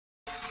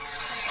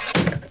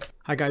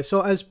Hi guys,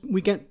 so as we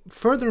get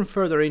further and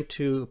further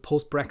into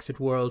post-Brexit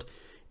world,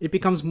 it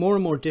becomes more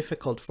and more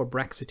difficult for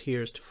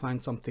Brexiteers to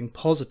find something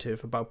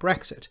positive about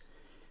Brexit.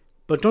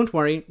 But don't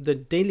worry, the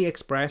Daily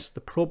Express, the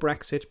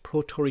pro-Brexit,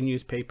 pro-Tory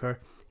newspaper,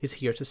 is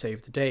here to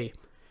save the day.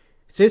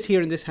 It says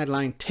here in this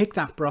headline, "Take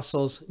that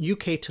Brussels,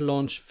 UK to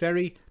launch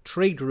ferry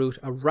trade route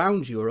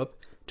around Europe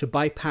to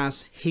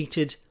bypass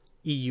hated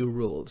EU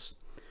rules."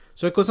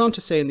 So it goes on to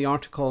say in the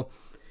article,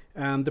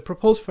 the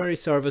proposed ferry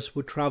service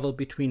would travel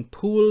between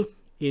Poole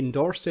in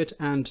Dorset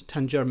and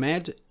Tangier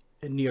Med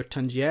near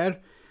Tangier.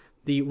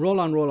 The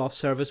roll-on roll-off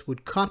service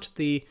would cut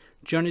the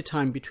journey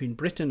time between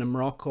Britain and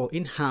Morocco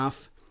in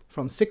half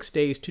from 6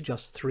 days to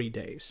just 3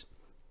 days.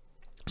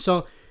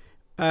 So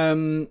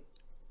the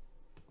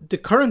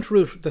current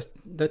route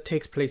that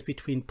takes place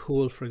between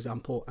Poole, for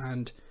example,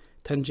 and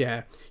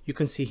Tangier, you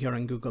can see here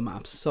on Google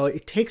Maps. So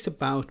it takes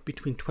about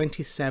between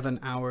 27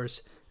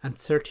 hours and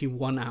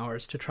 31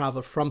 hours to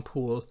travel from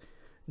Poole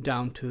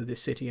down to the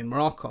city in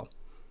Morocco.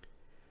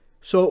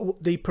 So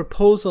the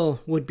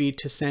proposal would be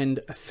to send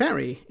a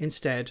ferry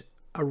instead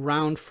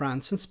around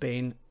France and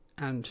Spain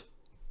and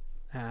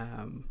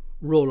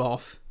roll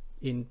off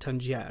in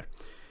Tangier.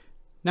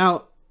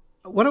 Now,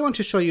 what I want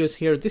to show you is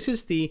here, this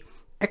is the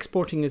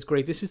Exporting is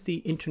Great. This is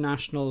the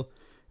international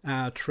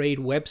trade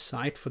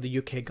website for the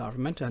UK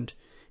government, and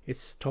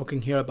it's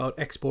talking here about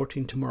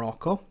exporting to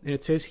Morocco. And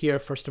it says here,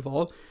 first of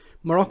all,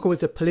 Morocco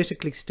is a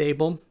politically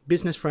stable,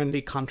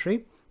 business-friendly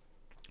country.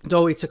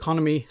 Though its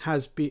economy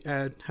has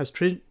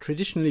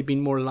traditionally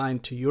been more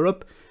aligned to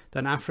Europe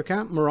than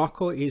Africa,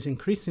 Morocco is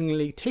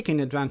increasingly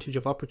taking advantage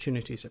of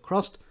opportunities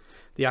across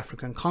the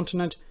African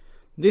continent.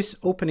 This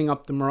opening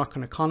up the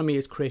Moroccan economy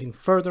is creating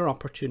further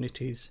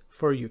opportunities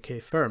for UK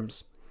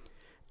firms.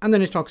 And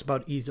then it talks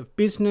about ease of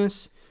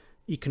business,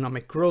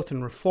 economic growth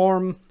and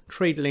reform,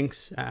 trade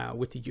links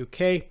with the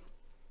UK.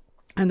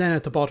 And then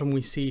at the bottom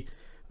we see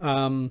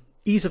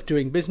ease of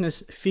doing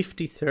business,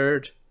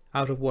 53rd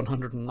out of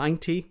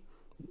 190.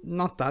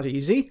 Not that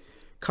easy.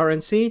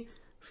 Currency,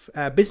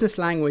 business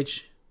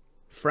language,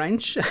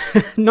 French,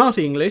 not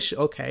English.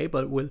 Okay,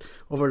 but we'll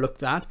overlook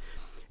that.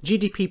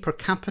 GDP per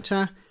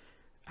capita,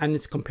 and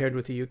it's compared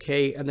with the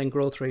UK, and then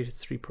growth rate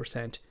is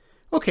 3%.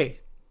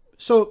 Okay,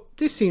 so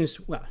this seems,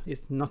 well,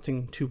 it's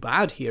nothing too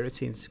bad here. It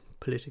seems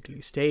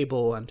politically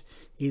stable and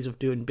ease of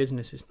doing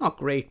business is not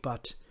great,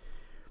 but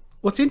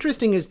what's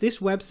interesting is this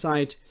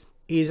website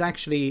is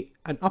actually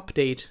an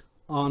update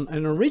on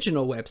an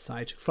original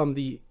website from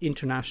the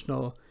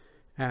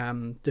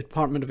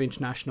Department of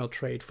International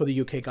Trade for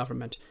the UK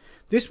government.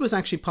 This was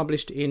actually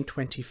published in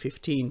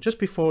 2015, just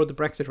before the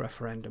Brexit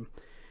referendum.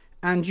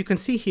 And you can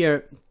see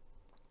here,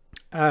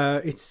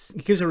 it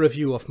gives a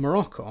review of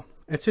Morocco.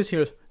 It says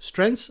here,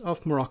 strengths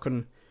of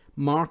Moroccan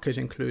market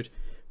include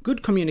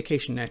good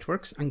communication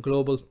networks and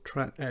global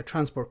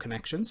transport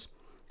connections,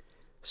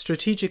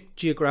 strategic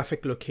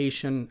geographic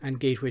location and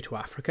gateway to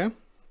Africa,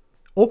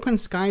 open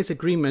skies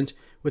agreement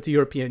with the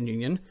European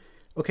Union.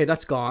 Okay,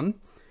 that's gone.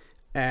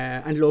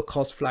 And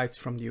low-cost flights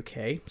from the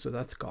UK, so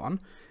that's gone.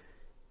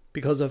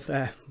 Because of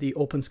the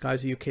Open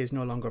Skies, the UK is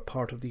no longer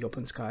part of the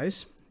Open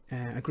Skies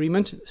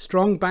agreement.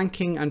 Strong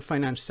banking and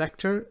finance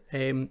sector,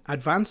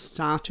 advanced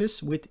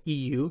status with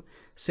EU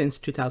since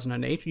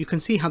 2008. You can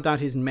see how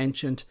that is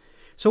mentioned.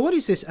 So what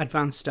is this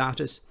advanced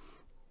status?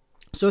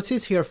 So it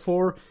says here,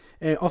 for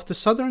of the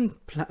southern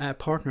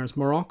partners,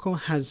 Morocco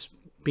has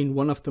been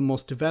one of the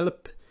most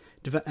developed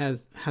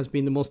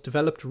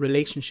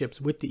relationships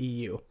with the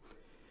EU.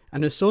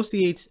 An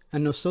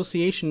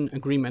association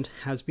agreement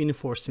has been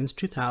enforced since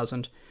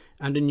 2000,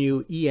 and a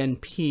new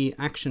ENP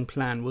action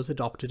plan was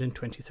adopted in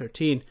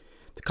 2013.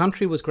 The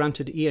country was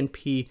granted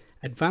ENP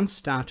advanced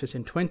status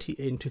in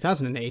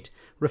 2008,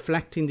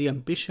 reflecting the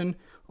ambition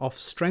of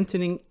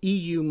strengthening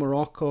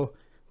EU-Morocco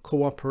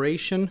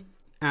cooperation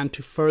and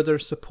to further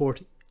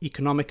support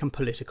economic and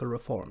political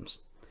reforms.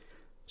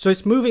 So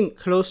it's moving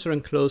closer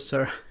and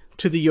closer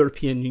to the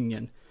European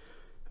Union.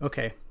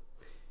 Okay,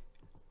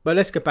 but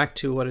let's get back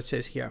to what it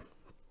says here.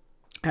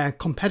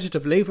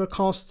 Competitive labour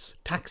costs,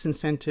 tax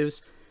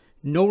incentives,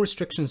 no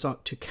restrictions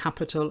to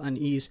capital and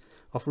ease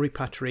of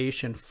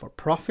repatriation for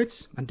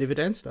profits and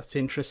dividends. That's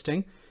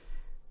interesting.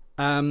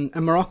 And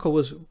Morocco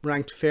was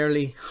ranked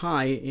fairly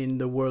high in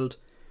the World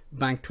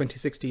Bank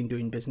 2016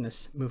 doing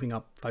business, moving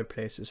up 5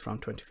 places from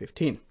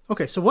 2015.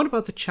 Okay, so what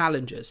about the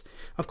challenges?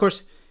 Of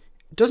course,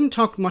 it doesn't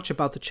talk much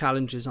about the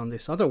challenges on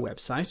this other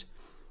website,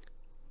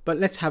 but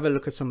let's have a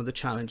look at some of the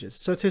challenges.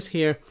 So it says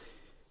here,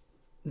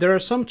 there are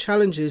some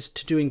challenges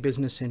to doing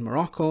business in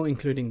Morocco,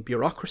 including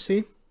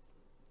bureaucracy.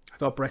 I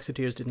thought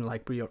Brexiteers didn't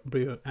like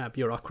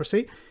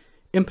bureaucracy.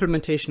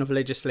 Implementation of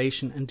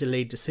legislation and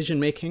delayed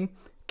decision-making.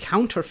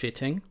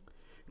 Counterfeiting.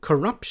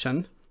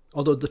 Corruption,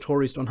 although the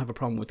Tories don't have a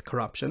problem with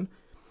corruption.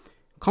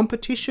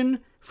 Competition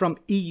from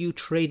EU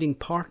trading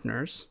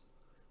partners.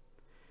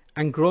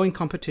 And growing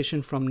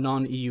competition from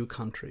non-EU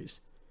countries.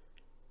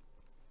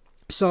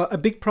 So a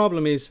big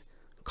problem is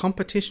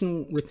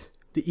competition with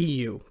the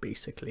EU,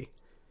 basically.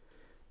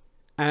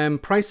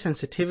 Price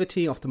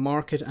sensitivity of the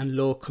market and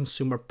low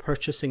consumer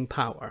purchasing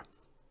power.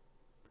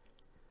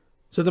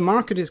 So the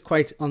market is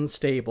quite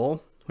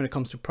unstable when it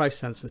comes to price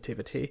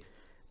sensitivity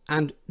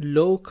and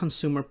low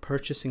consumer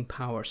purchasing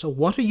power. So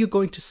what are you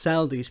going to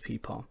sell these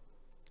people?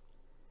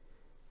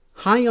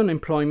 High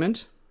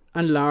unemployment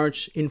and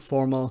large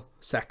informal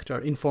sector.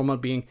 Informal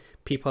being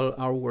people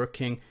are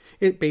working,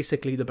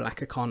 basically the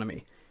black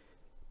economy.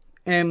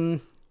 So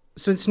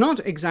it's not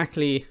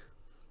exactly,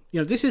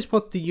 this is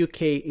what the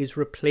UK is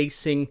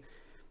replacing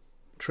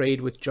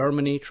trade with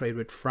Germany, trade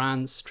with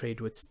France, trade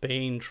with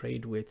Spain,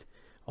 trade with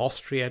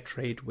Austria,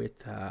 trade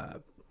with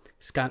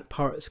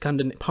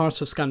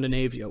parts of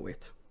Scandinavia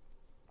with.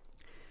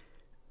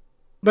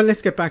 But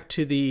let's get back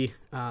to the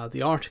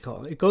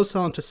article. It goes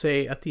on to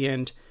say at the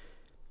end,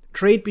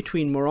 trade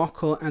between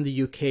Morocco and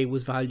the UK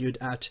was valued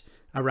at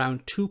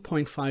around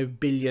 2.5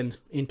 billion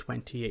in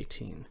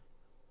 2018,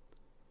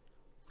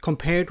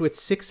 compared with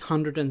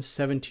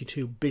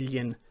 672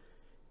 billion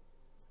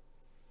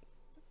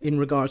in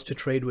regards to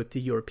trade with the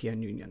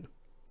European Union.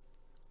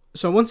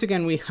 So once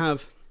again, we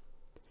have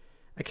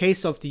a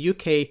case of the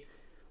UK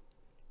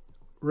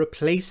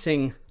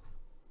replacing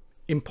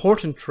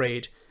important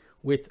trade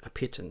with a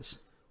pittance.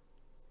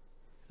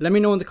 Let me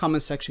know in the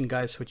comment section,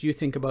 guys, what you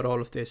think about all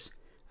of this.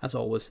 As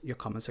always, your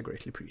comments are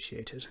greatly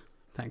appreciated.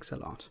 Thanks a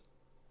lot.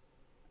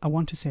 I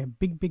want to say a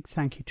big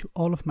thank you to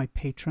all of my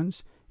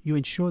patrons. You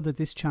ensure that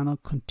this channel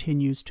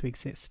continues to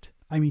exist.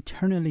 I'm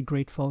eternally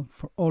grateful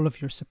for all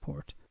of your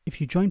support. If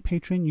you join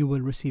Patreon, you will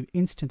receive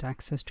instant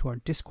access to our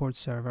Discord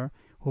server,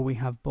 where we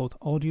have both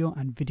audio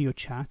and video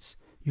chats.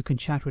 You can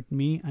chat with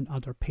me and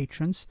other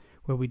patrons,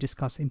 where we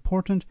discuss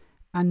important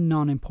and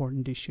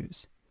non-important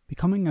issues.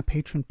 Becoming a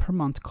patron per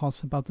month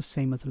costs about the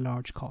same as a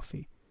large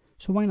coffee,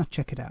 so why not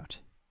check it out?